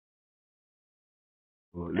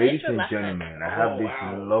Well, I ladies enjoy and laughing at gentlemen, them. I have Oh, this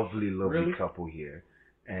wow. lovely Really? couple here,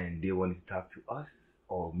 and they wanted to talk to us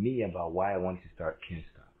or me about why I want to start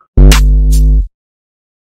Kinstock.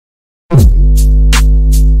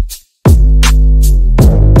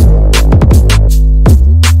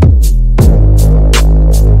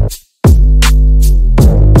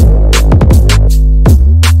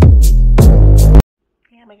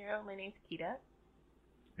 Yeah, my girl, my name's Kita.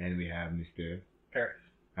 And we have Mr. Paris.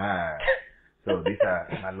 Ah. So these are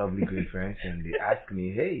my lovely good friends, and they asked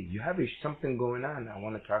me, "Hey, you have something going on? I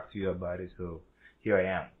want to talk to you about it." So here I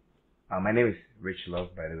am. My name is Rich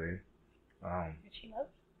Love, by the way. Richie Love.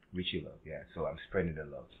 Richie Love, yeah. So I'm spreading the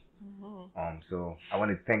love. Mm-hmm. So I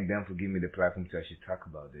want to thank them for giving me the platform to actually talk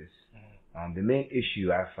about this. Mm-hmm. The main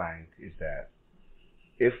issue I find is that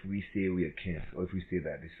if we say we are kins, or if we say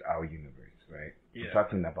that this is our universe, right? Yeah. We're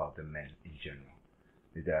talking about the men in general.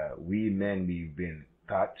 Is that we men, we've been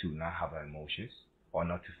taught to not have our emotions, or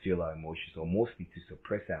not to feel our emotions, or mostly to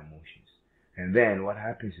suppress our emotions. And then what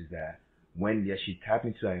happens is that when you actually tap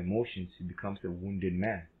into our emotions, it becomes a wounded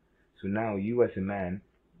man. So now you as a man,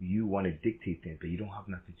 you want to dictate things, but you don't have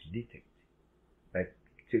nothing to dictate. Like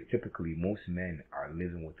typically, most men are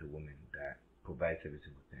living with a woman that provides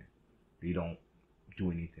everything with them. They don't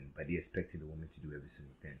do anything, but they expected the woman to do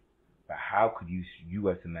everything with them. But how could you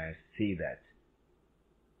as a man say that?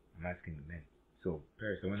 I'm asking the men. So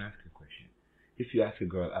Paris, I want to ask you a question. If you ask a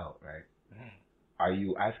girl out, right? Mm-hmm. Are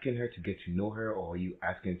you asking her to get to know her, or are you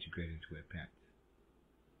asking her to get into her pants?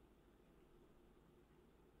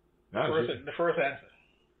 The first answer.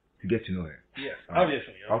 To get to know her. Yes, Right.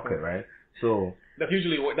 obviously. Okay, right. So that's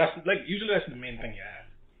usually that's the main thing you ask.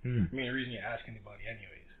 The main reason you ask anybody,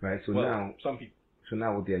 anyways. Right. So well, now some people. So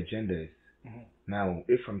now what the agenda is. Mm-hmm. Now,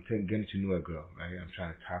 if I'm getting to know a girl, right, I'm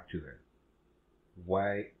trying to talk to her.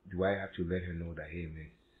 Why do I have to let her know that, hey,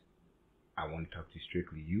 miss, I want to talk to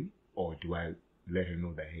strictly you, or do I let her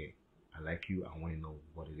know that, hey, I like you, I want to know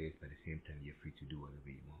what it is, but at the same time, you're free to do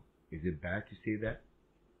whatever you want? Is it bad to say that?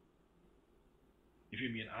 If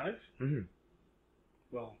you're being honest,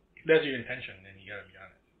 well, if that's your intention, then you gotta be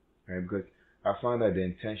honest. Right, because I found that the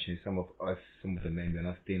intention, some of the men, we're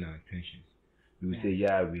not staying our intentions. We would say,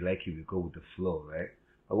 yeah, we like it, we go with the flow, right?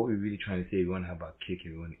 But what we're really trying to say, we want to have our cake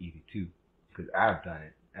and we want to eat it too. Because I've done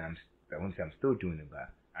it, and I won't say I'm still doing it,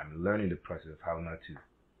 but I'm learning the process of how not to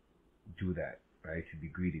do that, right? To be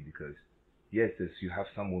greedy, because yes, you have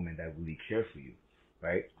some women that really care for you,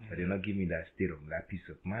 right? But they're not giving you that state of that peace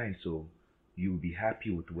of mind, so you will be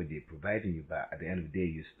happy with what they're providing you, but at the end of the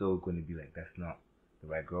day, you're still going to be like, that's not the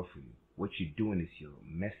right girl for you. What you're doing is you're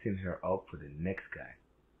messing her up for the next guy,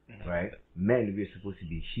 right? Men, we're supposed to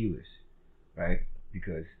be healers, right?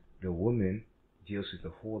 Because the woman deals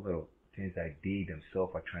with a whole lot of things that they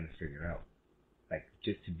themselves are trying to figure out. Like,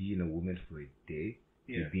 just to be in a woman for a day,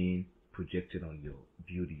 you're being projected on your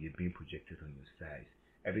beauty, you're being projected on your size,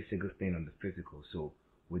 every single thing on the physical. So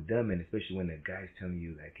with them, and especially when a guy's telling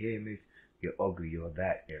you like, hey miss, you're ugly, you're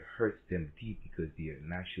that, it hurts them deep because they are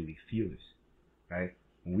naturally fearless, right?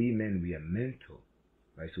 We men, we are mental,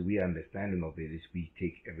 right? So we understanding of it is we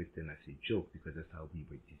take everything as a joke because that's how we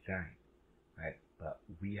were designed, right? But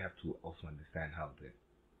we have to also understand how the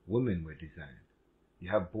women were designed. You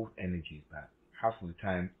have both energies, but half of the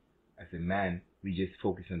time, as a man, we just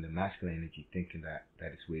focus on the masculine energy, thinking that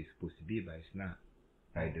that is where it's supposed to be, but it's not.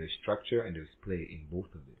 Right? There's structure and there's play in both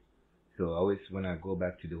of it. So always when I go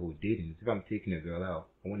back to the whole dating, if I'm taking a girl out,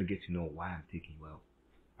 I want to get to know why I'm taking you out.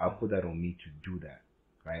 I'll put that on me to do that,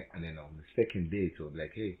 right? And then on the second date, so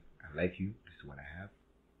like, hey, I like you. This is what I have.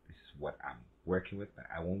 This is what I'm working with. But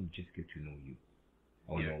I won't just get to know you.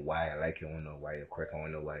 I want to know why I like you. I want to know why you're correct. I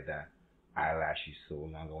want to know why that eyelashes so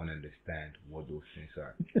long. I want to understand what those things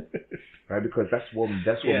are, right? Because that's what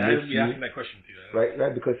makes you. Yeah, I'll be asking that question too. Right,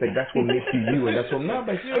 because like that's what makes you you, and that's what not.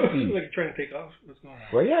 But seriously, like you're trying to take off. What's going on?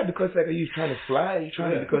 Well, yeah, because like are you trying to fly? Are you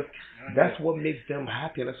trying to, because that's what makes them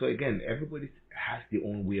happy. And so again, everybody has their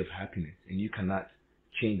own way of happiness, and you cannot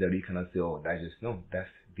change that. You cannot say, oh, that's just no.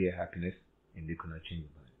 That's their happiness, and they cannot change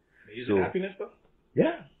it. Is it happiness though?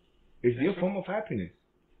 Yeah, it's your form of happiness.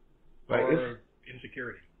 Right? Or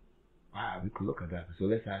insecurity. Wow, we could look at that. So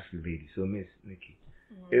let's ask the lady. So Miss Nikki,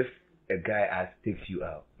 if a guy takes you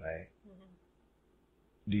out, right?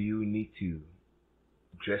 Do you need to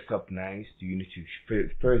dress up nice? Do you need to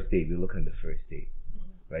first date? We look at the first date,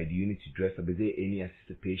 right? Do you need to dress up? Is there any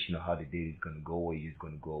anticipation of how the date is gonna go, or you're just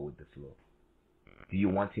gonna go with the flow? Do you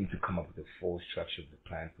want him to come up with a full structure of the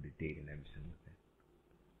plan for the date and everything with it?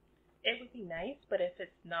 It would be nice, but if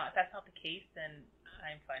it's not, if that's not the case, then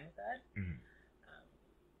I'm fine with that.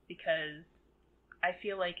 Because I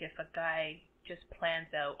feel like if a guy just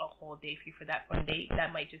plans out a whole day for you for that one date.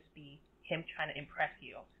 That might just be him trying to impress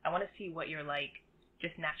you. I want to see what you're like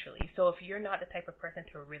just naturally. So if you're not the type of person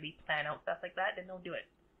to really plan out stuff like that, then don't do it.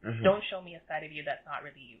 Mm-hmm. Don't show me a side of you that's not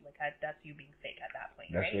really you. Like that's you being fake at that point.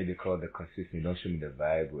 That's right? why they call it the consistent. Don't show me the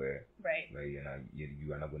vibe where you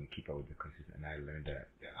are not going to keep up with the consistent. And I learned that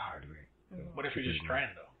the hard way. So what if you're just trying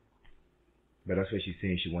though? But that's what she's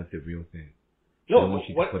saying. She wants the real thing. No, she wants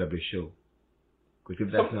you to put up a show. Because if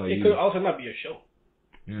that's not it you, could also not be a show.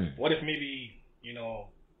 What if maybe you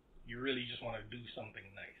really just want to do something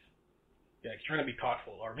nice? Yeah, you're trying to be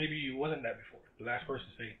thoughtful, or maybe you wasn't that before. The last person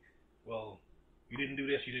say, well. You didn't do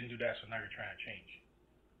this, you didn't do that, so now you're trying to change.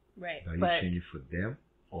 Right. Are you changing for them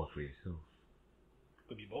or for yourself?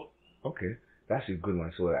 Could be both. Okay. That's a good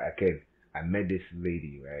one. So I met this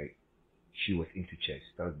lady, right? She was into chess.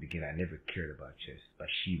 That was the beginning. I never cared about chess,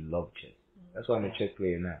 but she loved chess. Mm-hmm. That's why I'm a chess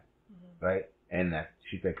player now. Mm-hmm. Right? And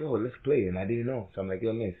she's like, oh, let's play. And I didn't know. So I'm like,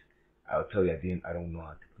 yo, miss, I'll tell you I don't know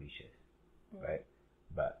how to play chess. Mm-hmm. Right?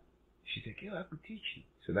 But she's like, yo, I could teach you.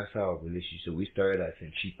 So that's how our relationship. So we started as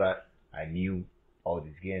in she thought I knew all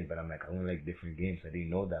these games, but I'm like, I don't like different games. I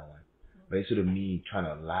didn't know that one. Mm-hmm. But it's sort of me trying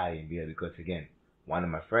to lie and be like, because again, one of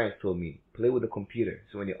my friends told me, play with the computer.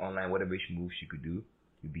 So when you're online, whatever moves she could do,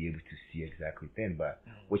 you'll be able to see exactly then. But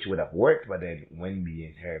which would have worked, but then when me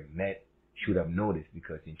and her met, she would have noticed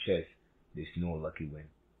because in chess, there's no lucky win.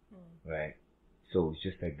 Right? So it's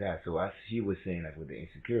just like that. So as she was saying, like with the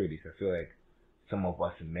insecurities, I feel like some of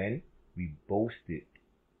us men, we boast it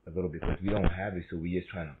a little bit because we don't have it, so we're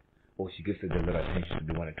just trying to, she gives us a little attention, so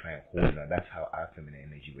we want to try and hold her. That's how our feminine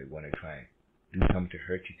energy, we want to try and do something to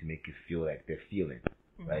hurt you to make you feel like they're feeling.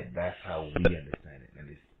 Right? That's how we understand it. And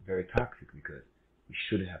it's very toxic because we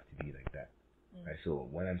shouldn't have to be like that. Right? So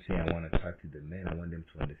when I'm saying I want to talk to the men, I want them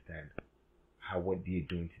to understand what they're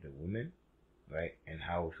doing to the women, right? And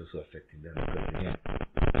how it's also affecting them. Because again,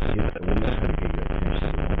 if the woman trying to get your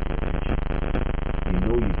attention, they want your attention. They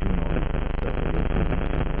know you're doing all this other stuff, but they're doing it.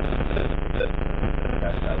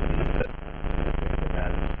 That's how it is.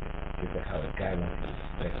 Just like how a guy wants to be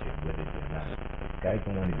respected, whether or not. Guys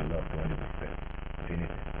don't want to be loved, they want to be respected. If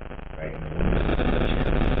anything. Right? And the woman wants to be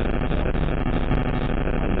cherished.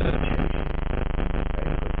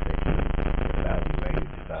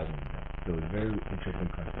 So it's very interesting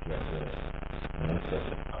concept as well. Most of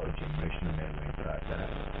our generational men were taught that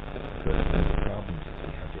because one of the problems is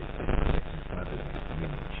we have this disconnecting father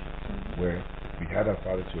lineage where we had our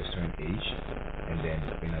fathers to a certain age and then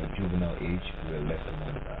in our juvenile age we were left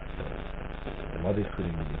alone with ourselves. The mothers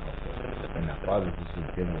couldn't really help us and our fathers were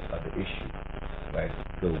dealing with other issues. Right?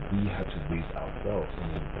 So we had to raise ourselves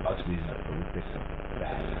and us raising ourselves we picked up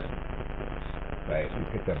bad habits. Right? We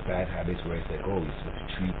picked up bad habits where it's like, oh, you're supposed to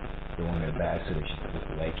treat the woman bad so that she's supposed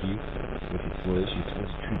to like you, which is foolish. You're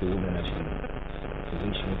supposed to treat the woman actually the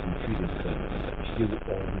way she wants to be treated because she will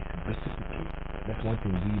always reciprocate. That's one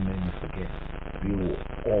thing we men forget. They will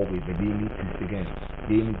always, but they need to, again,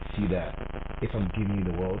 they need to see that if I'm giving you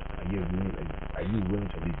the world, are you willing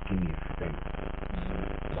to at least give me a thing?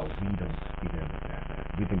 But we don't even understand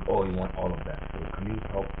that. We think, oh, you want all of that. So can you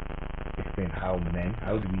help explain how do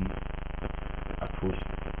we approach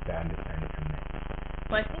that understanding to men?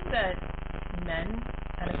 Well, I think that men,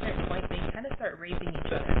 at a certain point, they kind of start raising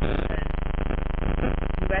each other because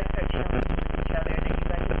you guys start challenging with each other, and then you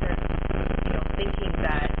guys start, thinking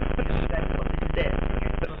that, you guys are supposed to do this, or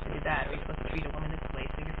you're supposed to do that, or you're supposed to treat a woman this way,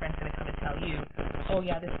 so your friend's going to come and tell you, oh,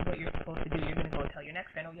 yeah, this is what you're supposed to do. You're going to go tell your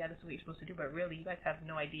next friend, oh, yeah, this is what you're supposed to do, but really, you guys have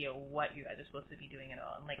no idea what you guys are supposed to be doing at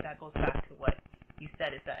all, and, that goes back to what you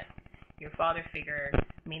said, is that your father figure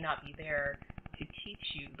may not be there to teach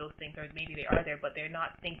you those things, or maybe they are there, but they're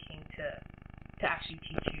not thinking to actually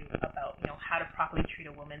teach you about, how to properly treat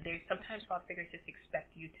a woman. Sometimes father figures just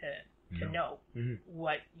expect you to know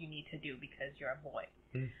what you need to do because you're a boy.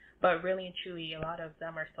 But really and truly, a lot of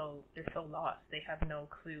them they're so lost. They have no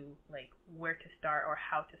clue where to start or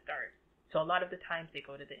how to start. So a lot of the times they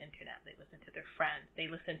go to the internet, they listen to their friends, they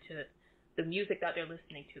listen to the music that they're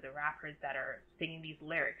listening to, the rappers that are singing these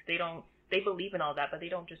lyrics. They believe in all that, but they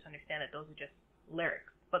don't just understand that those are just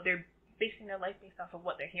lyrics. But they're basing their life based off of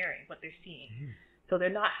what they're hearing, what they're seeing. So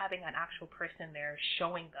they're not having an actual person there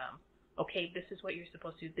showing them, okay, this is what you're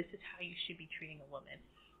supposed to do. This is how you should be treating a woman.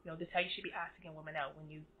 This is how you should be asking a woman out. When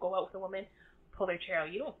you go out with a woman, pull their chair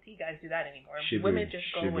out. You don't see guys do that anymore. Women just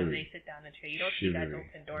go when they sit down in the chair. You don't see guys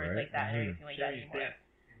open doors like that or anything like that anymore.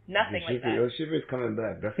 Nothing like that. Shiver is coming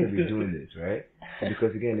back. That's why we're doing this, right?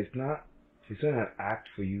 Because again, it's not an act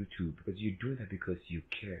for you to, because you're doing that because you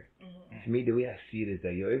care. To me, the way I see it is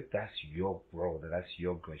that, if that's your brother, that's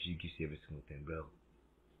your girl, she gives you every single thing, bro.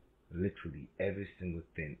 literally every single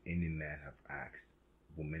thing any man have asked,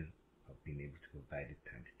 women have been able to provide it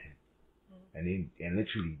times 10. And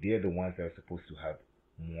literally, they're the ones that are supposed to have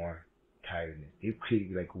more tiredness. They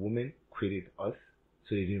created, like, women created us,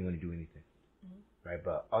 so they didn't want to do anything. Right?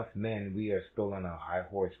 But us men, we are still on a high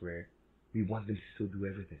horse where we want them to still do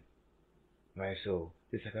everything. Right? So,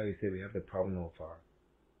 just like how you said, we have the problem of our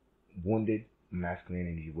wounded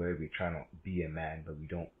masculinity where we're trying to be a man, but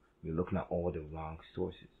we're looking at all the wrong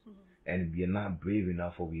sources. And we're not brave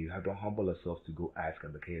enough, or we don't humble ourselves to go ask her,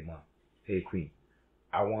 like, hey, mom, hey, queen,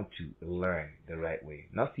 I want to learn the right way.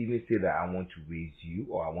 Not to even say that I want to raise you,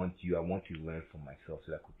 or I want to learn from myself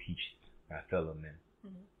so that I could teach my fellow men.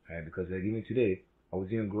 Right? Because like, even today, I was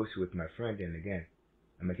doing grocery with my friend, and again,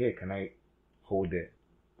 I'm like, hey, can I hold the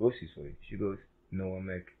groceries for you? She goes, no. I'm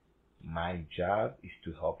like, my job is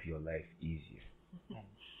to help your life easier.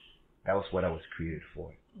 That was what I was created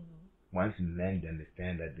for. Once men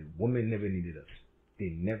understand that the women never needed us, they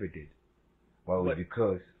never did. Well, it was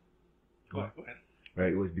because,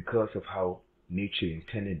 right? It was because of how nature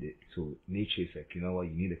intended it. So nature is like, you know what?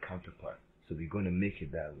 You need a counterpart. So we're going to make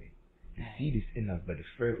it that way. The seed is in us, but the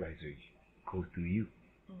fertilizer goes through you,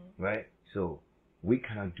 right? So we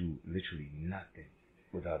cannot do literally nothing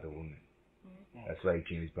without the woman. That's why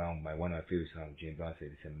James Brown, one of my favorite songs, James Brown said,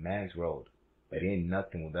 it's a man's world, but it ain't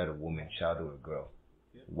nothing without a woman, child, or a girl.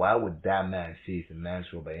 Why would that man say it's a man's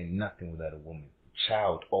world, but ain't nothing without a woman,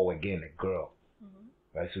 child, or again, a girl?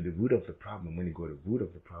 Right? So the root of the problem, when you go to the root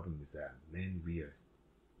of the problem, is that men,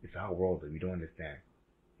 it's our world, but we don't understand.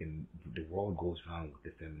 And the world goes wrong with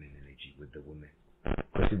the feminine energy, with the women.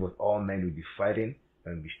 Because if it was all men, we'd be fighting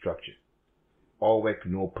and be structured. All work,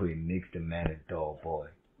 no play makes the man a dull boy.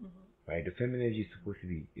 Right? The feminine energy is supposed to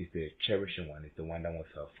be, is the cherishing one. It's the one that wants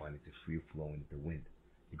to have fun. It's the free flowing. It's the wind.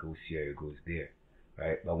 It goes here, it goes there.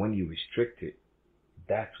 Right? But when you restrict it,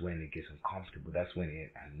 that's when it gets uncomfortable. That's when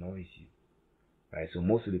it annoys you. Right? So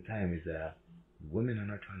most of the time is that women are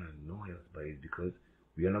not trying to annoy us, but it's because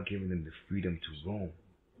we are not giving them the freedom to roam.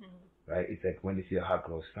 Right? It's like when they see a hot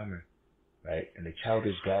girl summer, right? And the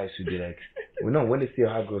childish guys who be like, well, no, when they see a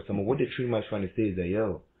hot girl summer, what they're pretty much trying to say is that,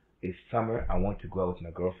 yo, it's summer, I want to go out with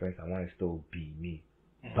my girlfriends, I want to still be me.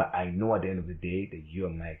 But I know at the end of the day that you're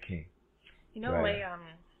my king. You know, right?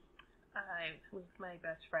 I was with my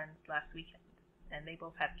best friends last weekend, and they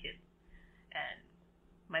both have kids. And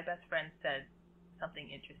my best friend said something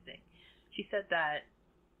interesting. She said that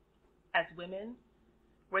as women,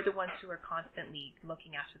 we're the ones who are constantly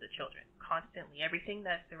looking after the children. Constantly. Everything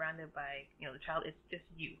that's surrounded by, the child, it's just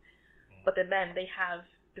you. But the men, they have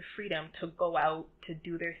the freedom to go out, to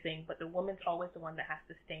do their thing, but the woman's always the one that has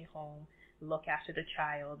to stay home, look after the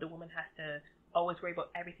child. The woman has to always worry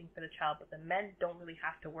about everything for the child, but the men don't really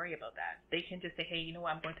have to worry about that. They can just say, hey, you know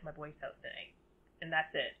what, I'm going to my boy's house tonight. And that's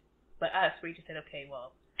it. But us, we just said, okay,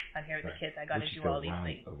 well, I'm here with the kids, I got to do all these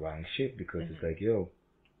things. A wrong shit, because it's like, yo,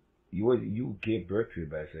 you gave birth to it,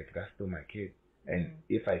 but it's like, that's still my kid. And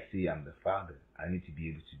if I say I'm the father, I need to be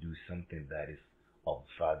able to do something that is of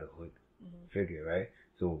fatherhood figure, right?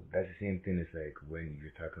 So that's the same thing as like when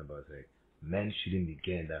you're talking about like men shouldn't be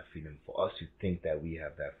getting that freedom. For us to think that we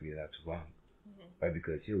have that freedom, that's wrong, right?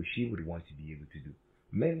 Because she would want to be able to do.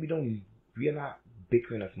 Men, we are not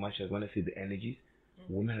bickering as much as when I say the energies.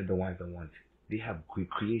 Women are the ones that want. They have great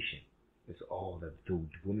creation. It's all that the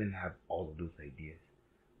women have all of those ideas.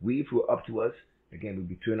 If it were up to us, again, we'd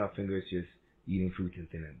be turning our fingers, just eating fruit and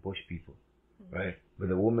things and bush people, right? But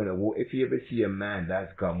the woman, if you ever see a man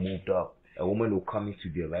that's got moved up, a woman will come into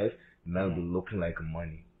their life, the man will be looking like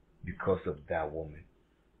money because of that woman.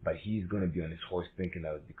 But he's going to be on his horse thinking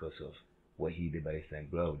that was because of what he did. But it's like,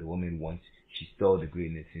 bro, the woman she saw the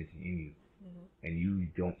greatness in you, and you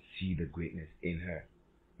don't see the greatness in her,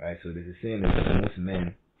 right? So there's a saying that most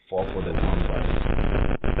men fall for the wrong bodies.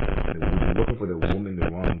 They're looking for the woman, the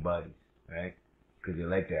wrong bodies, right? Because they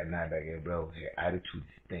like that. Not like, hey, bro, her attitude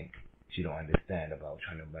stink. She don't understand about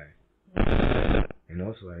trying to learn. And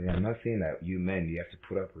also, I'm not saying that you men, you have to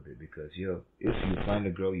put up with it, because, if you find a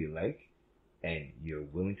girl you like and you're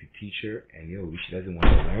willing to teach her and, she doesn't want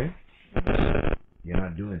to learn, you're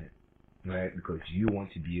not doing it, right? Because you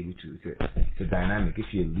want to be able to, it's a dynamic.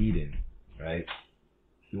 If you're leading, right,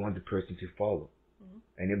 you want the person to follow.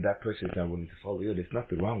 And if that person is not willing to follow, there's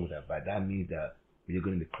nothing wrong with that, but that means that you're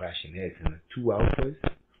going to be crashing heads. And the two alphas,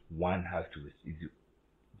 one has to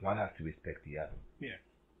respect the other. Yeah.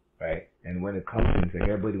 Right? And when it comes to things, like,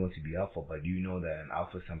 everybody wants to be alpha, but you know that an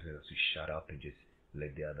alpha sometimes has to shut up and just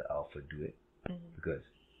let the other alpha do it. Because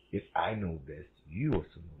if I know best, you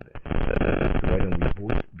also know best. So why don't we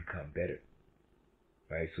both become better?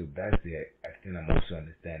 Right? So that's the I think I'm also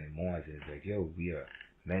understanding more as it's like, we are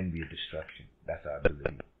men be a distraction. That's our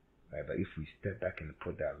ability. Right? But if we step back and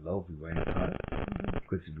put that love we weren't taught,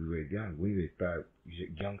 because we were young, we were taught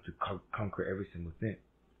young to conquer every single thing.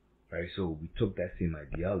 Right? So we took that same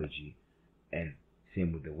ideology, and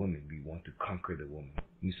same with the woman. We want to conquer the woman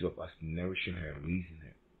instead of us nourishing her and raising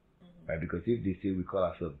her. Right? Because if they say we call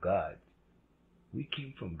ourselves gods, we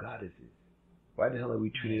came from goddesses. Why the hell are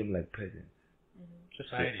we treating them like peasants?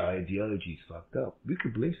 Society. So our ideology is fucked up. We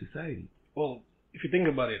could blame society. Well, if you think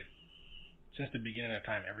about it, since the beginning of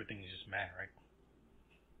time, everything is just man, right?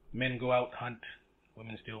 Men go out, hunt,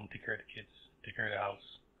 women steal and take care of the kids, take care of the house,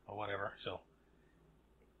 or whatever. So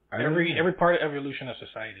every part of evolution of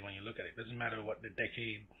society, when you look at it, doesn't matter what the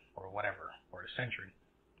decade or whatever, or the century,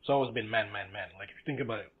 it's always been man, man, man. Like, if you think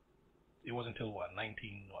about it, it wasn't until,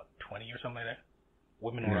 1920 or something like that,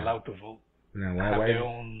 women were allowed to vote. Now, have their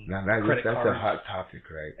own credit that's cards. a hot topic,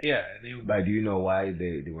 right? Yeah. But do you know why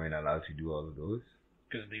they weren't allowed to do all of those?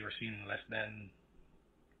 Because they were seen less than,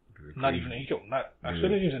 not even equal. Our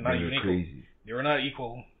citizens are not even equal. Crazy. They were not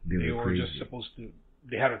equal. They were just supposed to,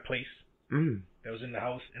 they had a place that was in the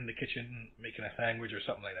house, in the kitchen, making a sandwich or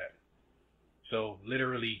something like that. So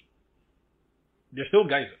literally, there's still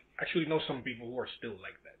guys, actually know some people who are still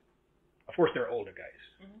like that. Of course, they're older guys.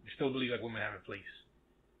 They still believe that women have a place.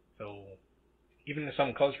 So even in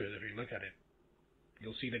some cultures, if you look at it,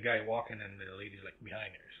 you'll see the guy walking and the lady's like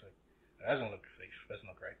behind her. So that doesn't look safe. Doesn't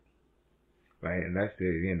look right. Right, and that's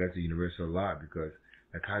the universal law, because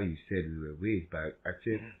like how you said we were raised, but I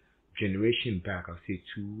said generation back, I'll say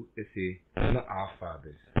not our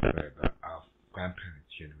fathers, right, but our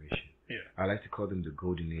grandparents' generation. Yeah. I like to call them the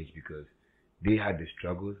golden age because they had the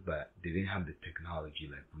struggles, but they didn't have the technology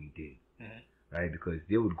like we did. Right, because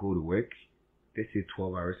they would go to work, they say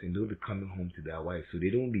 12 hours, and they'll be coming home to their wives. So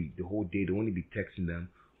they don't be, the whole day, they only be texting them,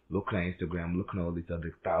 looking at Instagram, looking at all these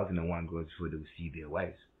other 1,001 girls before they will see their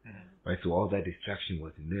wives. Right, so all that distraction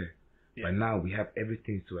wasn't there. But now we have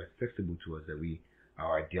everything so accessible to us that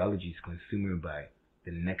our ideology is consumed by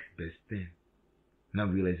the next best thing.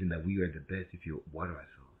 Not realizing that we are the best if you water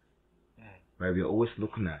ourselves. Right, we're always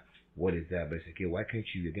looking at what is that, but it's like, okay, why can't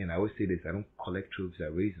you, again, I always say this, I don't collect trophies, I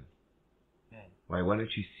raise them. Right, why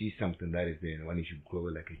don't you see something that is there and why don't you grow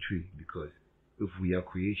it like a tree? Because if we are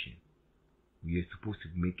creation, we are supposed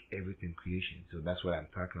to make everything creation. So that's what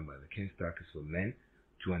I'm talking about. The Ken Stark is for men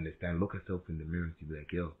to understand, look yourself in the mirror and to be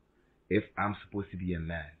like, yo, if I'm supposed to be a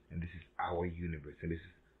man and this is our universe and this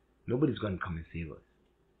is, nobody's going to come and save us.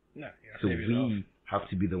 No, so we have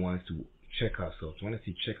to be the ones to check ourselves. When I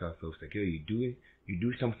say check ourselves, like, yo, you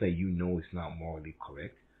do something you know is not morally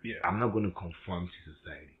correct. Yeah. I'm not going to conform to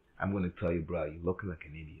society. I'm going to tell you, bro, you're looking like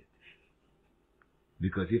an idiot.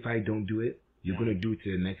 Because if I don't do it, you're going to do it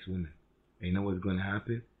to the next woman. And you know what's going to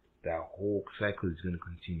happen? That whole cycle is going to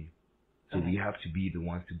continue. So we have to be the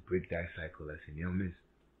ones to break that cycle. I say, yo, miss,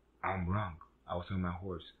 I'm wrong. I was on my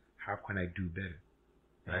horse. How can I do better?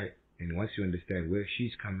 Right? And once you understand where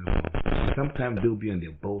she's coming from, sometimes they'll be on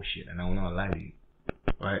their bullshit, and I will not lie to you.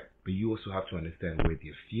 Right? But you also have to understand where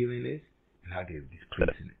their feeling is and how they're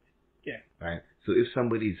displacing it. Yeah. Right? So if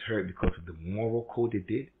somebody is hurt because of the moral code they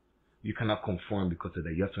did, you cannot conform because of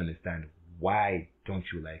that. You have to understand, why don't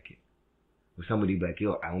you like it? Or somebody be like,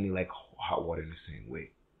 yo, I only like hot water in the same way.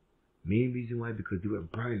 Main reason why, because they were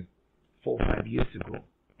burned 4 or 5 years ago.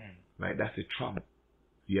 Right? That's a trauma.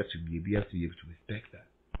 You have to be able to respect that.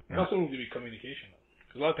 It also needs to be communication, though.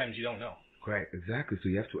 Because a lot of times you don't know. Correct, exactly. So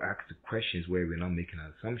you have to ask the questions where we're not making an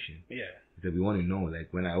assumption. Yeah. That we want to know. Like,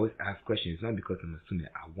 when I always ask questions, it's not because I'm assuming.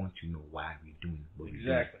 I want to know why we're doing what we're doing.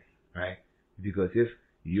 Exactly. Right? Because if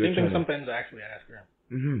you're same thing sometimes I actually ask her.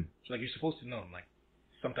 It's like, you're supposed to know. Like,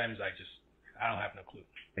 sometimes I don't have no clue.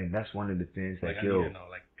 And that's one of the things, like, I yo, need to know,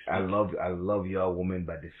 like, I love y'all women,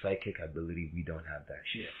 but the psychic ability, we don't have that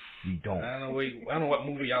shit. We don't. I don't know what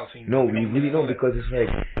movie y'all seen. No, we really don't, because it's like,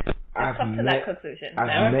 I've met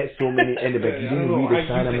so many, and they're like, you didn't read the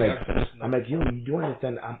sign. I'm like, yo, you don't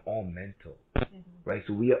understand, I'm all mental. Right?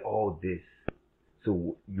 So we are all this.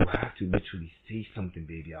 So you have to literally say something,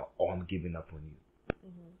 baby, or I'm giving up on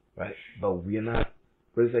you. Right? But we're not,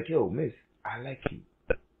 but it's like, yo, miss, I like you.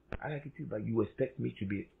 I like it too, but you expect me to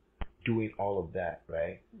be doing all of that,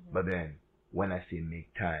 right? But then when I say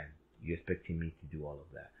make time, you're expecting me to do all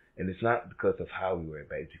of that. And it's not because of how we were,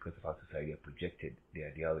 but it's because of how society has projected the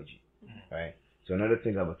ideology, right? So another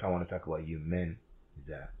thing I want to talk about, you men, is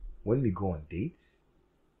that when we go on dates,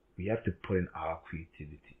 we have to put in our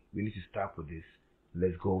creativity. We need to start with this.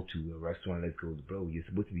 Let's go to a restaurant, let's go to, bro, you're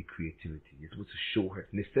supposed to be creativity. You're supposed to show her.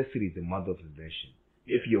 Necessity is the mother of invention.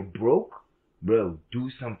 If you're broke, bro, do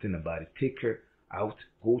something about it. Take her out,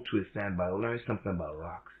 go to a sandbar, learn something about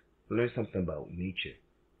rocks, learn something about nature.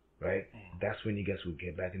 right? That's when you guys will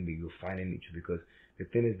get back and you'll find each other. Because the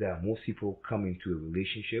thing is that most people come into a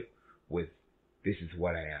relationship with this is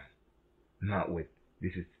what I am, not with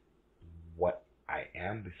this is what I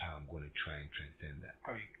am. This is how I'm going to try and transcend that,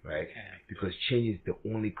 right? Because change is the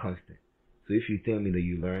only constant. So if you tell me that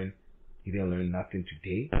you didn't learn nothing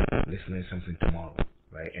today, let's learn something tomorrow,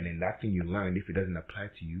 right? And then that thing you learned, if it doesn't apply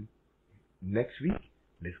to you next week,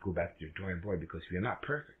 let's go back to the drawing board, because we are not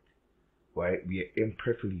perfect, right? We are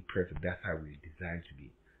imperfectly perfect. That's how we're designed to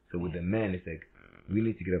be. So with the man, it's like we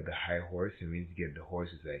need to get up the high horse, and we need to get the horse.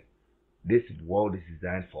 It's like this world is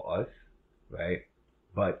designed for us, right?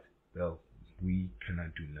 But well, we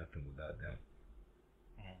cannot do nothing without them.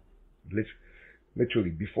 Literally,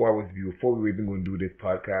 before we were even going to do this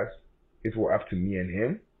podcast, if it were up to me and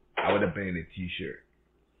him, I would have been in a t-shirt.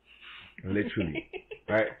 Literally.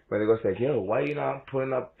 Right? But they go like, yo, why you not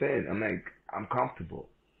putting up thin? I'm like, I'm comfortable.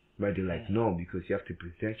 But they're like, no, because you have to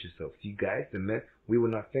present yourself. See, guys, the men, we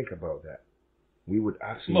would not think about that. We would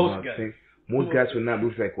absolutely not think. Most guys would not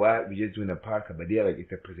look like, what? We're just doing a podcast. But they're like,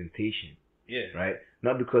 it's a presentation. Yeah. Right?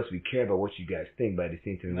 Not because we care about what you guys think, but at the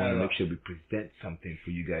same time, we want to make sure we present something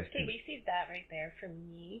for you guys to. We see that right there for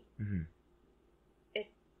me. Mm-hmm.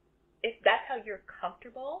 If that's how you're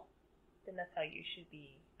comfortable, then that's how you should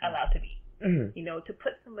be allowed to be. Mm-hmm. You know, to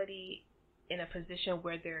put somebody in a position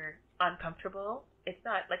where they're uncomfortable, it's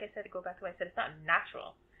not, like I said, to go back to what I said, it's not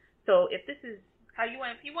natural. So if this is how you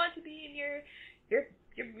want to be in your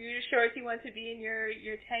shorts, you want to be in your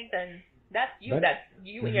tank, then that's you. That's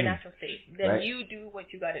you in your natural state. Then you do what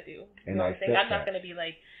you got to do. You know what I'm saying? I'm not going to be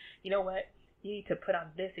like, you know what, you need to put on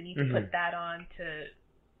this and you need to put that on to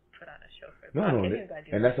put on a show for the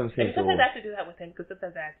podcast. And that's what I'm saying. And sometimes I have to do that with him, because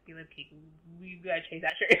sometimes I have to be like, okay, we gotta change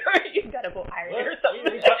that shirt, or you gotta go iron it or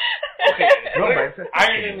something. Okay,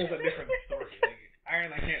 ironing is a different story.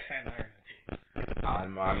 Iron, I can't stand ironing.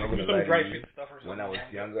 I'm not gonna lie to you. When I was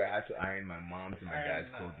younger, I had to iron my mom's and my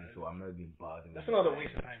dad's clothing, so I'm not being bothered. That's another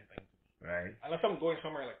waste of time thing. Right. Unless I'm going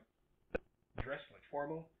somewhere like dressed like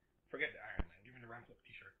formal, forget the iron, man. Give me the ramp up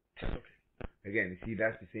t-shirt. It's okay. Again, you see,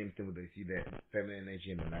 that's the same thing with the feminine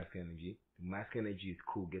energy and the masculine energy. The masculine energy is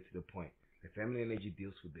cool, get to the point. The feminine energy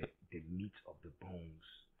deals with the meat of the bones.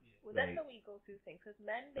 Well, that's how we go through things. Because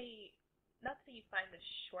men, not that you find the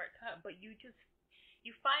shortcut, but you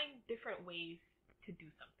find different ways to do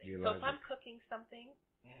something. So if I'm cooking something,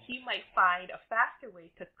 he might find a faster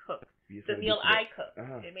way to cook the meal I cook.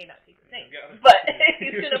 It may not taste the same, but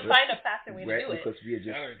he's gonna find a faster way to do it. Because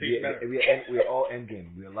we're all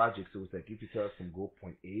endgame. We're logic. So it's like if you tell us from go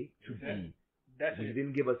point A to B, you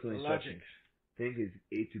didn't give us no instructions. Thing is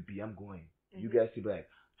A to B. I'm going. You guys be like,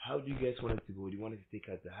 how do you guys want us to go? Do you want us to take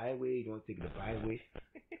out the highway? Do you want to take the byway?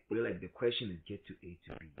 We're like, the question is get to A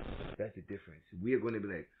to B. That's the difference. We are going to be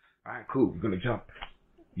like, all right, cool. We're gonna jump.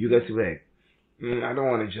 You guys are like, I don't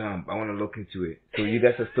want to jump. I want to look into it. So you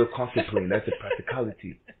guys are still contemplating. That's the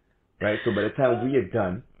practicality, right? So by the time we are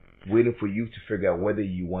done, waiting for you to figure out whether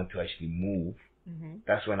you want to actually move,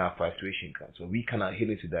 that's when our frustration comes. So we cannot hit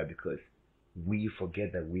into that because we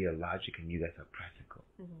forget that we are logic and you guys are practical.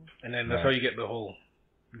 And then that's how you get the whole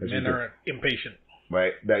men are impatient.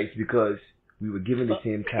 Right? That is because we were given the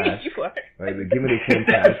same task. Right? We're given the same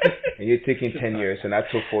task, and you're taking 10 years, and I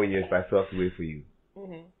took 4 years, but I still have to wait for you.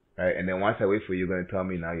 Right? And then once I wait for you, you're going to tell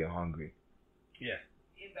me now you're hungry. Yeah.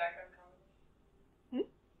 Do you background conversation?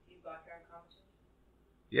 Do you background conversation?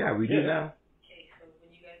 Yeah, we do now. Okay, so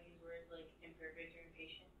when you guys use words like imperfect or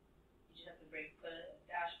impatient, you just have to put a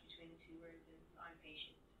dash between the two words, and I'm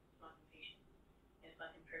patient. It's not impatient. And it's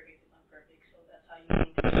not imperfect, it's unperfect. So that's how you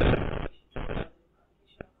need to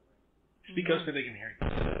speak up so they can hear you.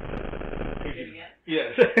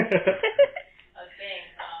 Yes. I was saying,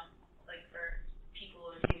 like for people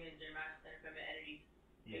or humans or masculine or feminine energies,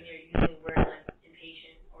 when you're using words like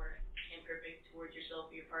impatient or imperfect towards yourself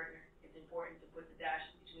or your partner, it's important to put the dash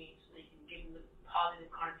in between so they can give them the positive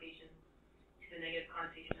connotation to the negative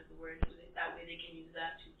connotation of the word. So that way they can use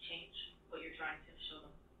that to change what you're trying to show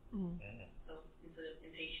them. So instead of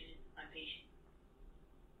impatient, I'm patient.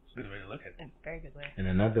 It's a good way to look at it. Very good way. And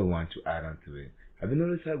another one to add on to it. Have you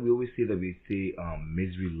noticed how we always say that we say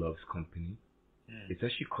misery loves company? It's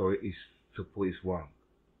actually correct. It's wrong.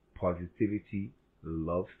 Positivity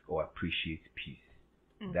loves or appreciates peace.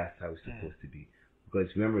 That's how it's supposed to be.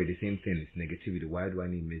 Because remember, the same thing is negativity. Why do I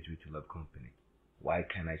need misery to love company? Why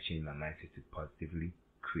can't I change my mindset to positively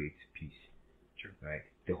create peace? True. Right?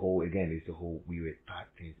 The whole we were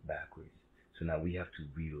taught things backwards. So now we have to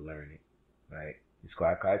relearn it. Right?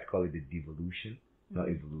 I call it the devolution, not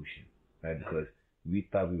evolution. Right? Because we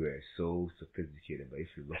thought we were so sophisticated, but if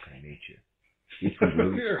you look at nature,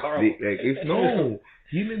 You're horrible.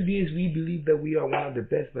 Human beings, we believe that we are one of the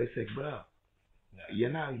best, but it's like, bro, you're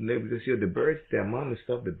not, because the birds, the amount of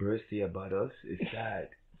stuff the birds say about us is sad.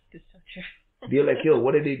 It's so true. They're like, yo,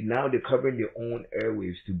 what are they, now they're covering their own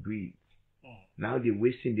airwaves to breathe. Now they're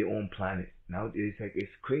wasting their own planet. Now it's like,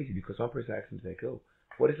 it's crazy because one person asked me, like, oh,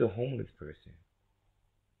 what is a homeless person?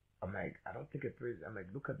 I'm like, I don't think a person, I'm like,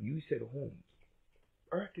 look up, you said home.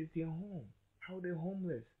 Earth is their home. How are they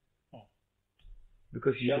homeless?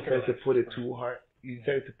 Because you decided to put it too hard. You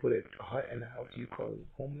decided to put it hard in the house. You call it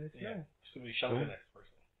homeless? Yeah. No. So we shelterless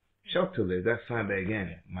person. Shelterless. That's fine. But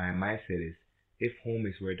again, my mindset is, if home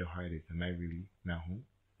is where the heart is, am I really not home?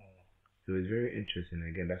 So it's very interesting.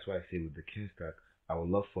 Again, that's why I say with the Kinstock, I would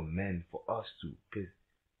love for men, for us to, because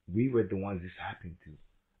we were the ones this happened to.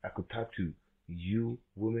 I could talk to you,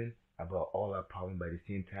 women, about all our problems, but at the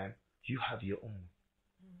same time, you have your own.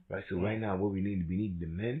 Right? So right now, what we need the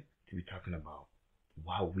men to be talking about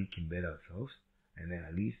how we can better ourselves, and then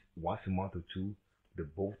at least once a month or two, the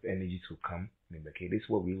both energies will come and be like, okay, this is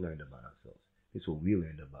what we learned about ourselves. This is what we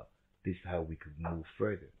learned about. This is how we could move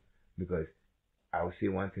further. Because I would say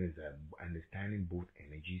one thing is that understanding both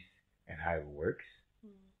energies and how it works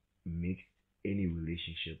makes any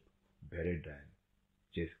relationship better than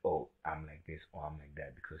just, oh, I'm like this or I'm like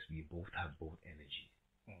that, because we both have both energies.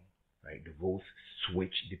 Right? The both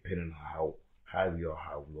switch depending on how high we are,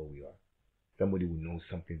 how low we are. Somebody who knows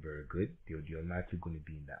something very good, they're automatically going to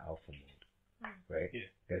be in the alpha mode. Right? Yeah.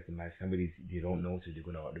 That's the matter. Somebody, they don't know, so they're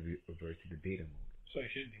going to revert to the beta mode. So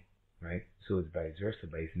it should be. Right? So it's vice versa,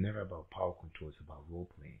 but it's never about power control, it's about role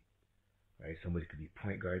playing. Right? Somebody could be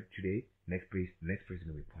point guard today, next person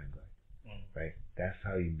will be point guard. Right? That's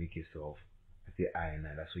how you make yourself, I say I and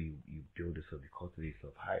I, that's how you build yourself, you cultivate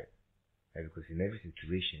yourself higher. Right? Because in every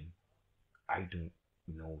situation, I don't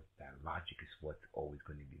know that logic is what's always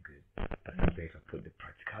going to be good. But sometimes if I put the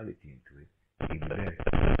practicality into it, it'll be better.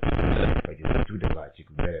 If I just do the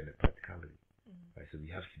logic, better than the practicality. Right? So we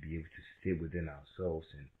have to be able to stay within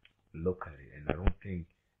ourselves and look at it. And I don't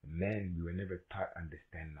think men, we were never taught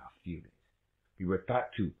understanding our feelings. We were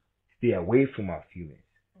taught to stay away from our feelings.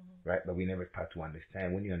 Right? But we never taught to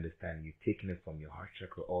understand. When you understand, you're taking it from your heart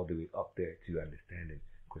chakra all the way up there to understanding.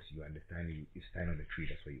 Because you understand, you stand on the tree,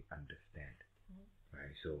 that's why you understand.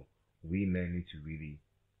 Right? So we men need to really,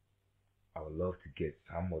 I would love to get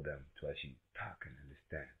some of them to actually talk and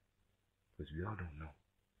understand. Because we all don't know.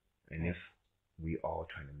 And if we all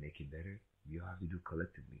trying to make it better, we all have to do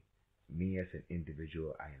collectively. Me as an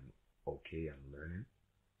individual, I am okay, I'm learning.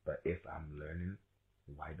 But if I'm learning,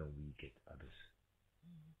 why don't we get others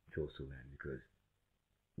to also learn? Because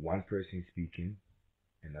one person speaking,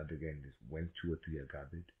 another getting this, when 2 or 3 are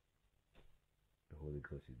gathered, the Holy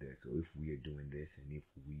Ghost is there. So if we are doing this, and if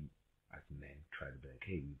we as men try to be like,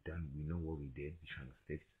 hey, we know what we did, we're trying to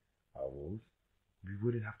fix our roles, we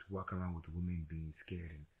wouldn't have to walk around with women being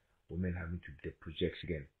scared and women having to project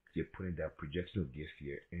again. You're putting that projection of their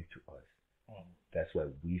fear into us. That's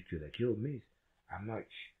why we feel like, yo, miss, I'm not,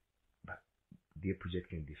 but they're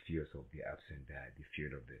projecting the fears of the absent dad, the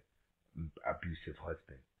fear of the abusive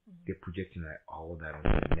husband. They're projecting like all that on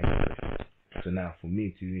the next person. So now for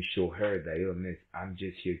me to even show her that, yo, miss, I'm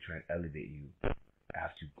just here trying to elevate you, I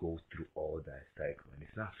have to go through all that cycle. And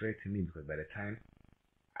it's not fair to me, because by the time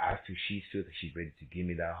after she feels that she's ready to give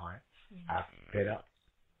me that heart, I've fed up.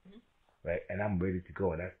 Right? And I'm ready to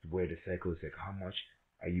go. And that's where the cycle is like, how much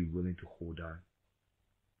are you willing to hold on?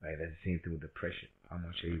 Right? That's the same thing with depression. How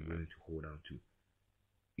much are you willing to hold on to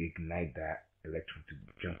ignite that electron to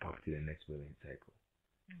jump up to the next willing cycle?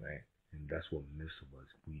 Right? And that's what most of us,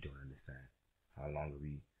 we don't understand. How long are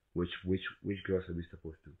we, which girls are we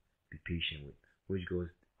supposed to be patient with? Which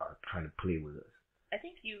girls are trying to play with us? I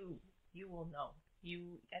think you will know.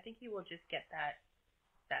 I think you will just get that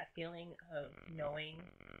feeling of knowing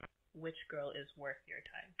which girl is worth your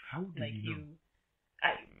time. How do like you know?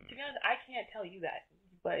 To be honest, I can't tell you that,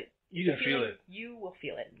 but you can feel it. You will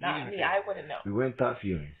feel it. Not me. I wouldn't know. We weren't taught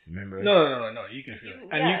feelings. Remember? No. You can feel it,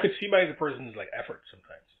 and you could see by the person's like effort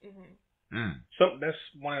sometimes. So that's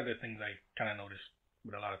one of the things I kind of noticed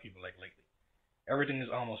with a lot of people like lately. Everything is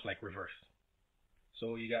almost like reversed.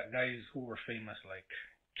 So you got guys who were famous like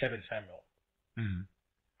Kevin Samuel.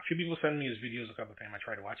 A few people send me his videos a couple of times. I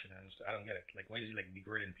try to watch it and I don't get it. Like, why is he like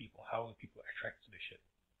degrading people? How are people attracted to this shit?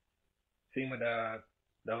 Same with the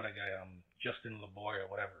other guy, Justin LeBoy or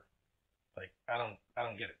whatever. Like, I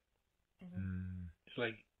don't get it. It's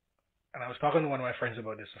like, and I was talking to one of my friends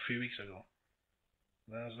about this a few weeks ago.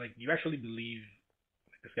 And I was like, you actually believe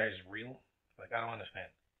like this guy is real? Like, I don't understand.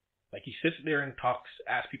 Like, he sits there and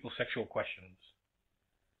asks people sexual questions,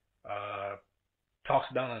 talks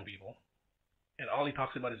down on people, and all he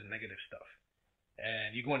talks about is negative stuff.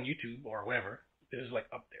 And you go on YouTube or wherever, there's like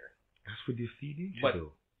up there. That's what they feed into. But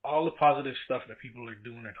all the positive stuff that people are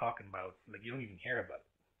doing or talking about, like you don't even hear about it.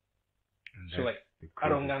 So like, I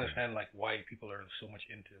don't understand like why people are so much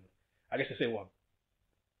into. I guess they say, well,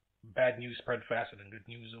 bad news spread faster than good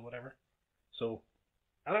news or whatever. So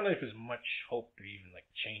I don't know if there's much hope to even like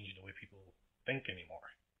change the way people think anymore.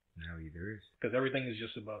 No, there is. Because everything is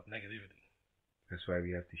just about negativity. That's why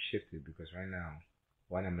we have to shift it, because right now,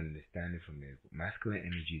 what I'm understanding from it, masculine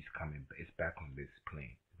energy is coming, it's back on this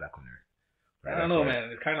plane, it's back on Earth. Right? I don't know,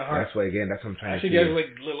 man. It's kind of hard. That's why, again, that's what I'm trying to say. I actually get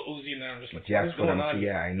like little Uzi now. I'm just like, what's going on?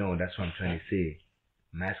 Yeah, I know. That's what I'm trying to say.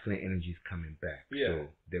 Masculine energy is coming back. Yeah.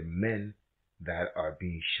 So the men that are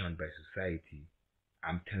being shunned by society,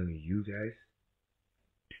 I'm telling you guys,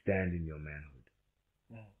 stand in your manhood.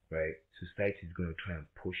 Right? Society is going to try and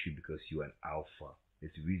push you because you're an alpha.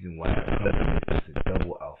 It's the reason why it's a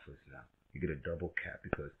double alphas now. You get a double cap,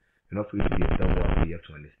 because in order for you to be a double alpha, you have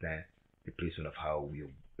to understand the placement of how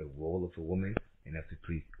the role of a woman, and have to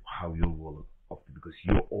place how your role of, because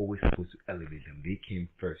you're always supposed to elevate them. They came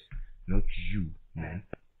first, not you, man.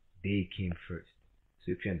 They came first.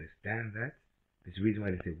 So if you understand that, there's a reason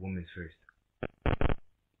why they say women's first.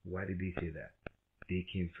 Why did they say that? They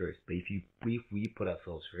came first. But if we put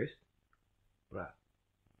ourselves first, bruh,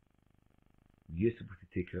 you're supposed to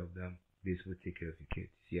take care of them. They're supposed to take care of your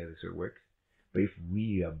kids. See how this works? But if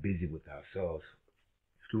we are busy with ourselves,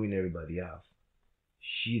 screwing everybody else,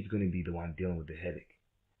 she's going to be the one dealing with the headache.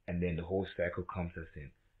 And then the whole cycle comes us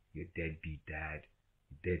in. Your deadbeat dad,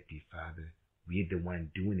 your deadbeat father. We're the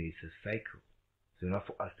one doing it. It's a cycle. So enough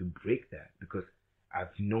for us to break that, because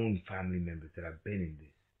I've known family members that have been in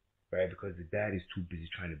this, right? Because the dad is too busy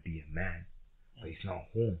trying to be a man, but he's not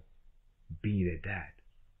home being a dad.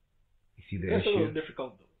 You see the issue? That's a little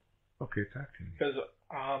difficult though. Okay, talk to me. Because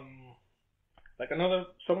like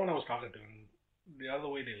someone I was talking to, and the other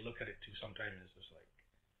way they look at it too sometimes is just like,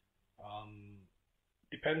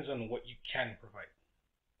 depends on what you can provide.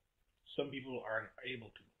 Some people aren't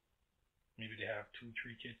able to. Maybe they have 2,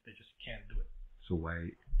 3 kids, they just can't do it. So why?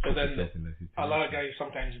 So then a lot of guys,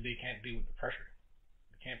 sometimes they can't deal with the pressure.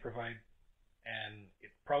 They can't provide, and it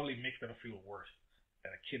probably makes them feel worse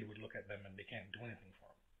that a kid would look at them and they can't do anything for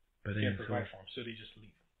them. But they can't provide for them, so they just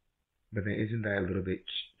leave. But then isn't that a little bit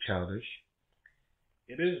childish?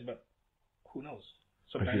 It is, but who knows?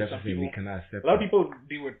 Sometimes some people, we cannot accept a lot of people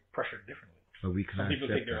deal with pressure differently. But we cannot some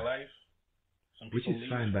people take their lives. Some which people is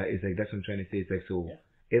leave. fine, but it's like, that's what I'm trying to say. It's like, so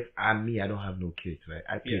if I'm me, I don't have no kids, right?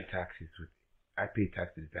 I pay taxes with. I pay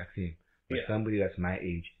taxes the exact same. But somebody that's my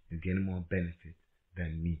age is getting more benefits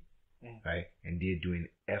than me, right? And they're doing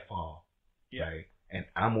FR, right? And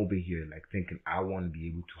I'm over here like thinking I want to be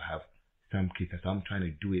able to have some kids. So I'm trying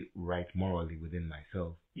to do it right morally within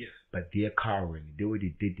myself. Yes. But they're cowering. They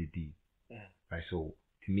already did the deed, right? So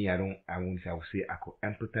to me, I would say I could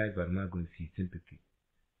empathize, but I'm not going to see sympathy,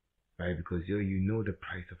 right? Because you know the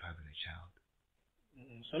price of having a child.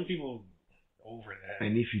 Some people over that.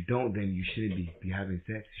 And if you don't, then you shouldn't be having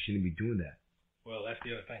sex. You shouldn't be doing that. Well, that's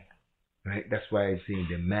the other thing. Right? That's why I'm saying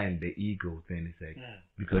the man, the ego thing is like,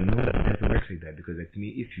 because no, it doesn't work like that. Because like, to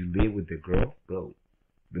me, if you lay with the girl, bro,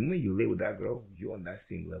 the moment you lay with that girl, you're on that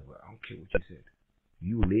same level. I don't care what you said.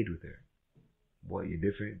 You laid with her. Boy, you're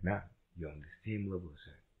different. Nah, you're on the same level as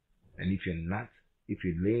her. And if you're not, if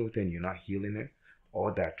you're laying with her and you're not healing her,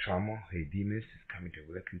 all that trauma, her demons is coming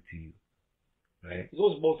directly to you. Right? It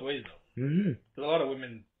goes both ways though. Mm-hmm. Because a lot of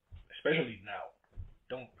women, especially now,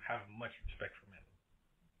 don't have much respect for men.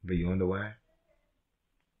 But you wonder why?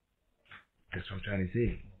 That's what I'm trying to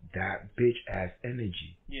say. That bitch ass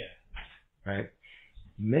energy. Yeah. Right?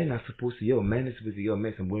 Men are supposed to, men are supposed to,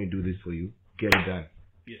 men, I'm going to do this for you. Get it done.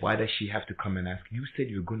 Yes. Why does she have to come and ask? You said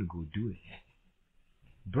you were going to go do it.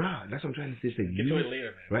 Bruh, that's what I'm trying to say. It's like, get to it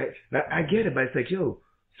later, man. Right? Now, I get it, but it's like,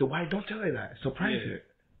 so why don't tell her that? Surprise her.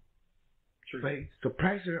 True. Right?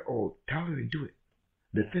 Surprise her or tell her and do it.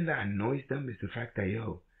 The thing that annoys them is the fact that,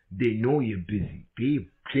 they know you're busy.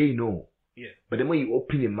 They know. Yeah. But then when you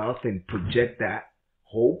open your mouth and project that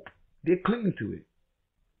hope, they're clinging to it.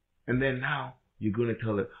 And then now, you're going to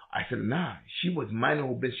tell her, I said, nah, she was minding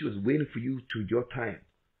her business. She was waiting for you to your time.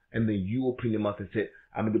 And then you open your mouth and said,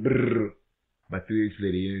 I'm going to brrr. But 3 weeks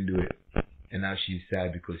later, you didn't do it. And now she's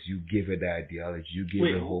sad because you gave her that ideology. You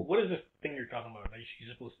gave her hope. What is this thing you're talking about that she's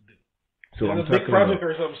supposed to do? So I'm a big project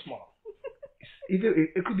or something small?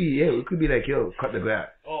 It could be, it could be like, cut the grass.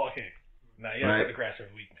 Oh, okay. Nah, you gotta cut the grass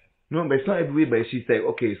every week, man. No, but it's not every week, but she's like,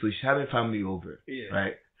 okay, so she's having family over. Yeah.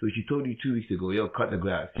 Right? So she told you 2 weeks ago, cut the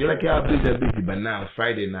grass. You're like, I'm busy, but now,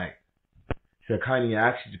 Friday night, So Kanye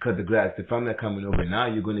asked you to cut the grass. The family are coming over. Now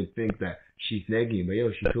you're going to think that she's nagging you. But yo,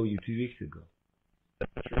 she told you 2 weeks ago.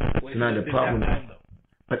 Well, So now the problem. time, though.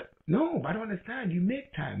 But no, I don't understand. You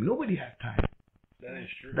make time. Nobody has time. That is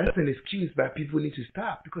true. That's an excuse that people need to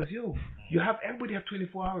stop because everybody have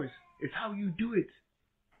 24 hours. It's how you do it.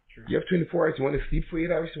 True. You have 24 hours. You want to sleep for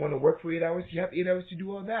 8 hours. You want to work for 8 hours. You have 8 hours to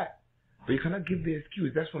do all that. But you cannot give the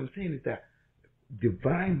excuse. That's what I'm saying is that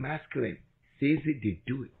divine masculine says it, they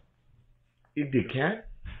do it. If they can,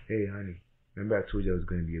 hey honey, remember I told you I was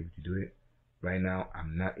going to be able to do it? Right now,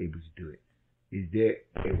 I'm not able to do it. Is there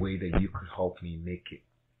a way that you could help me make it?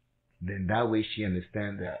 Then that way she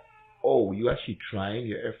understands that, oh, you actually trying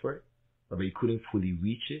your effort, but you couldn't fully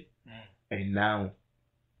reach it. And now,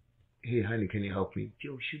 hey honey, can you help me?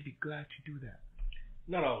 Yo, she'd be glad to do that.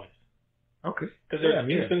 Not always. Okay. Because there's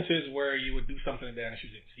instances where you would do something like that and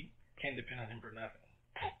she's like, see, can't depend on him for nothing.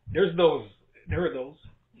 There are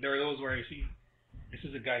those where you see, this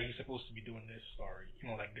is a guy, he's supposed to be doing this, or,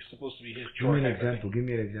 like, this is supposed to be his chore. Give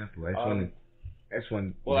me an example. That's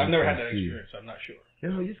one. Well, I've never had that experience, so I'm not sure.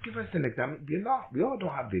 Just give us an example. We all don't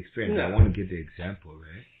have the experience. No. I want to get the example,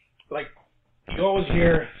 right? Like, you always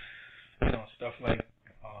hear, stuff like,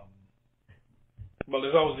 well,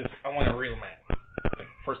 there's always this, I want a real man, like,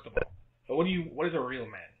 first of all. So what is a real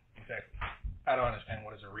man, exactly? I don't understand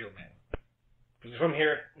what is a real man. Because if I'm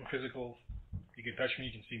here, I'm physical, you can touch me,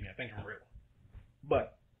 you can see me, I think I'm real.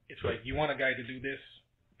 But it's like, you want a guy to do this.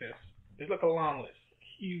 There's like a long list,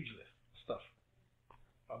 huge list of stuff.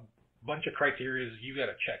 A bunch of criteria you got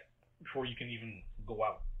to check before you can even go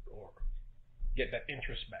out or get that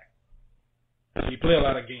interest back. So you play a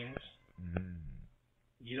lot of games.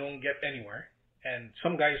 You don't get anywhere. And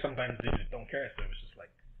some guys, sometimes they just don't care. So it's just like,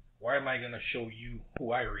 why am I going to show you who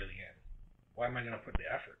I really am? Why am I going to put the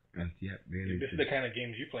effort? This is the kind of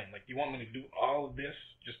games you're playing. Like, you want me to do all of this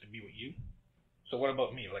just to be with you? So what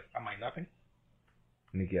about me? Like, am I nothing?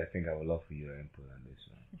 Nikki, I think I would love for your input on this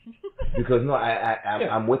one. Because no,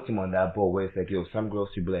 I'm with him on that boat where it's like, yo, some girls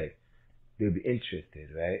will be like, they'll be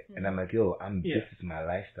interested, right? And I'm like, yo, this is my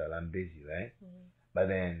lifestyle. I'm busy, right? But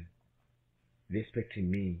then they're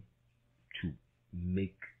expecting me to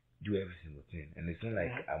do everything within. And it's not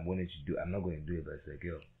like I'm not going to do it, but it's like,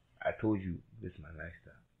 yo, I told you this is my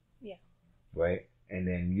lifestyle. Yeah. Right? And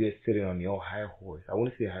then you're sitting on your high horse. I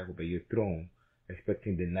wouldn't say high horse, but you're thrown,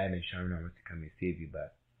 expecting the knight in shining armor to come and save you.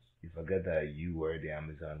 But you forget that you were the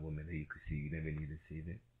Amazon woman that you could see. You never needed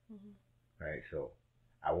saving. Right? So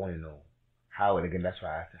I want to know how, and again, that's why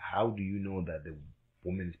I asked, how do you know that the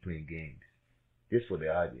woman is playing games? This for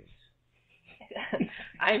the audience.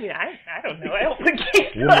 I mean, I don't know. I don't play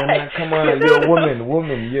games. Woman, come on, you're a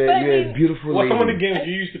woman. You're a beautiful lady. What some of the games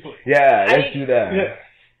you used to play? Yeah, let's do that. Yeah.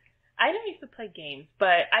 I never used to play games,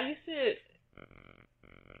 but I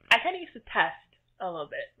kind of used to test a little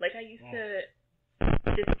bit. Like, I used to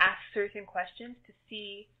just ask certain questions to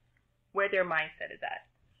see where their mindset is at.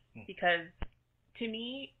 Because to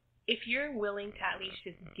me, if you're willing to at least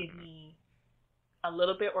just give me a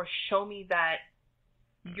little bit or show me that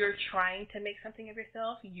you're trying to make something of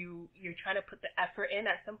yourself, you're trying to put the effort in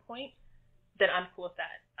at some point, then I'm cool with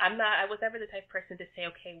that. I was never the type of person to say,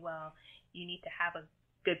 okay, well, you need to have a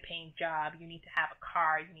good paying job, you need to have a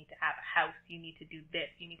car, you need to have a house, you need to do this,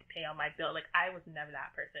 you need to pay all my bills. Like, I was never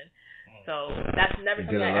that person. So that's never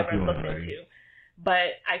something I ever looked into.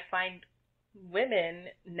 But I find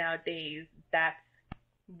women nowadays, that's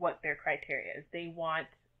what their criteria is. They want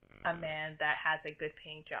a man that has a good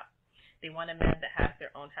paying job. They want a man that has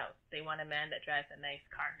their own house. They want a man that drives a nice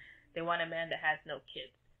car. They want a man that has no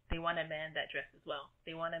kids. They want a man that dresses well.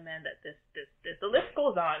 They want a man that this. The list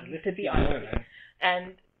goes on, to be honest.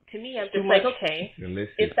 And to me, I'm just like, okay,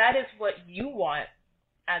 if that is what you want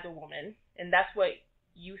as a woman, and that's what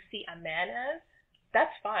you see a man as,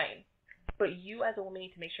 that's fine. But you as a woman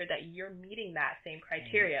need to make sure that you're meeting that same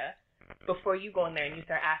criteria before you go in there and you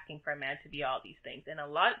start asking for a man to be all these things. And to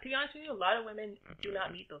be honest with you, a lot of women do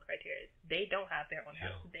not meet those criteria. They don't have their own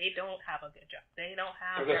house. They don't have a good job. They don't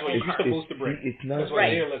have their own car. Supposed to bring. It's not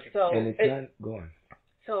right. So and it's not going.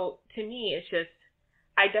 So to me, it's just,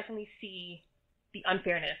 I definitely see the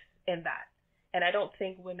unfairness in that. And I don't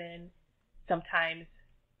think women sometimes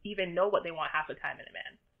even know what they want half the time in a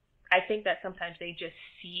man. I think that sometimes they just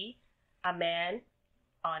see a man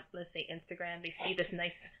on, let's say, Instagram. They see this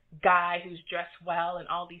nice guy who's dressed well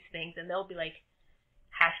and all these things, and they'll be like,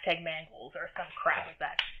 #man goals or some crap like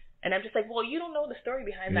that. And I'm just like, well, you don't know the story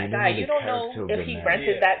behind that guy. You don't know if he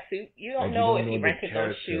rented that suit. You don't know if he rented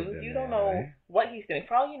those shoes. You don't know what he's doing.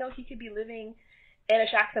 For all you know, he could be living in a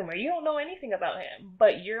shack somewhere. You don't know anything about him,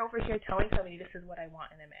 but you're over here telling somebody this is what I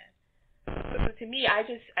want in a man. So to me, I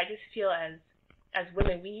just feel as as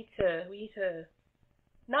women, we need to,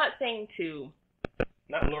 not saying to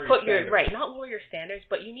not lower put your your standards. right, not lower your standards,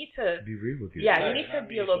 but you need to be real with you. yeah, you Right, need to not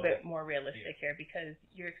be a little be so- bit more realistic here because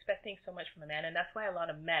you're expecting so much from a man, and that's why a lot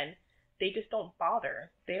of men, they just don't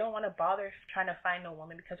bother. They don't want to bother trying to find a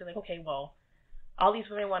woman because they're like, okay, well, all these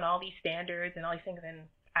women want all these standards and all these things, and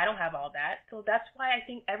I don't have all that. So that's why I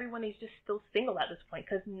think everyone is just still single at this point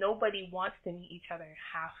because nobody wants to meet each other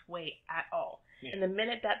halfway at all. Yeah. And the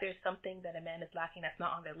minute that there's something that a man is lacking that's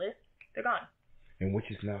not on their list, they're gone. And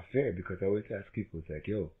which is not fair because I always ask people, it's like,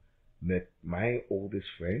 yo, my oldest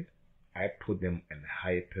friend, I put them on a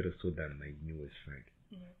higher pedestal than my newest friend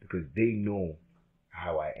because they know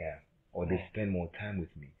how I am or they spend more time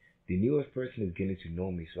with me. The newest person is getting to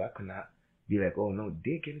know me, so I cannot be like, oh no,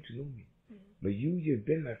 they're getting to know me. But you've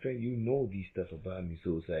been my friend, you know these stuff about me,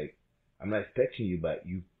 so it's like, I'm not expecting you, but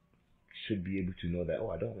you should be able to know that,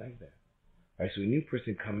 oh, I don't like that. All right, so a new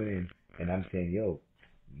person coming in and I'm saying, yo,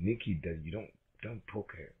 Nikki, you don't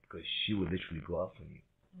poke her because she will literally go off on you.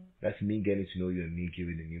 That's me getting to know you and me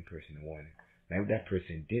giving the new person a warning. Now, if that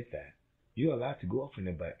person did that, you're allowed to go off on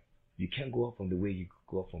them, but you can't go off on the way you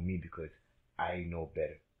go off on me because I know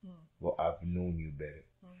better. Well, I've known you better,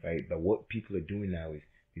 right? But what people are doing now is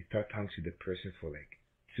they start talking to the person for like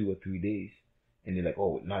 2 or 3 days, and they're like,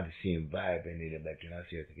 oh, not the same vibe, and then they're like, you're not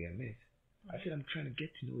serious again, miss. I said, I'm trying to get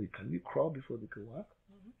to know you. Can we crawl before we can walk?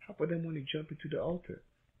 How about them when they jump into the altar?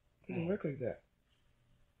 It doesn't work like that.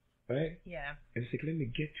 Right? Yeah. And it's like, let me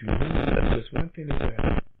get to know you. Because one thing is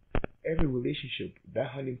that every relationship,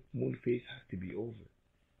 that honeymoon phase has to be over.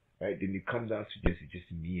 Right? Then it comes down to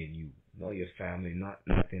just me and you. Not your family, not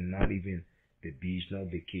nothing, not even the beach, not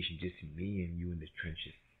vacation, just me and you in the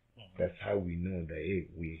trenches. That's how we know that, hey,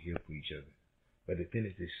 we're here for each other. But the thing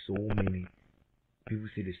is, there's so many, people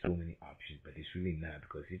say there's so many options, but it's really not.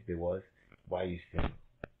 Because if there was, why are you single?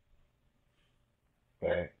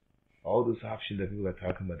 Right? All those options that people are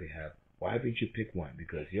talking about, they have. Why haven't you picked one?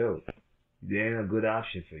 Because, yo, there ain't a good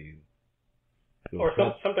option for you. So or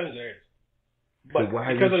sometimes there is. But so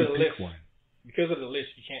why because haven't of you the picked list, one? because of the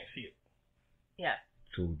list, you can't see it. Yeah.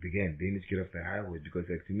 So again, they need to get off the highway because,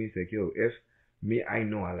 like, to me, it's like, yo, if me, I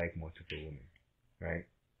know I like multiple women, right?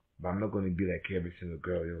 But I'm not going to be like every single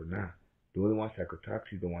girl, yo, nah. The only ones I could talk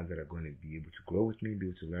to are the ones that are going to be able to grow with me, be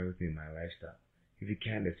able to learn with me in my lifestyle. If you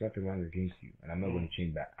can't, there's nothing wrong against you, and I'm not going to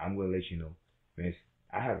change that. I'm going to let you know, Vince,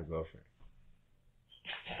 I have a girlfriend.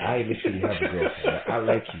 I literally have a girlfriend. I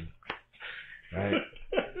like you, right?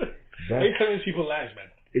 They telling people lies, man.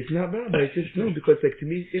 It's not bad, but it's just no, because like to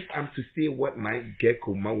me, if I'm to say what my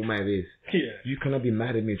gecko, my woman is, you cannot be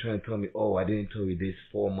mad at me trying to tell me, oh, I didn't tell you this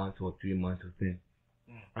 4 months or 3 months or thing.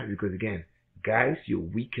 Right? Because again, guys,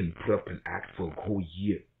 we can put up an act for a whole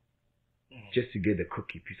year just to get the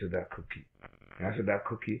piece of that cookie. And after that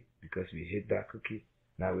cookie, because we hit that cookie,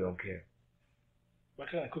 now we don't care. What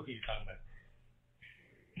kind of cookie are you talking about?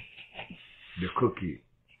 The cookie.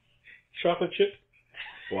 Chocolate chip?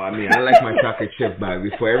 Well, I mean, I like my chocolate chip, but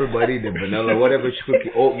for everybody, the vanilla, whatever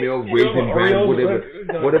cookie, oatmeal, raisin bran,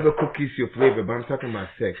 whatever cookies your flavor. But I'm talking about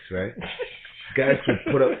sex, right? Guys who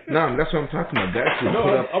put up, no, that's what I'm talking about. Guys who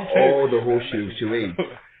put up all the whole charade,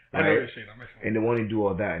 right? And they want to do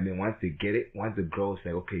all that, and then once they get it, once the girls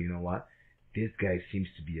say, okay, you know what? This guy seems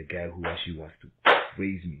to be a guy who actually wants to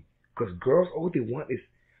raise me. Because girls, all they want is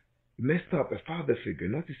messed up a father figure,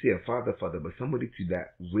 not to say a father, but somebody to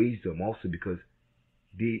that raise them also because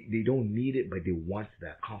they don't need it, but they want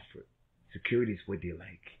that comfort. Security is what they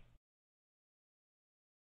like.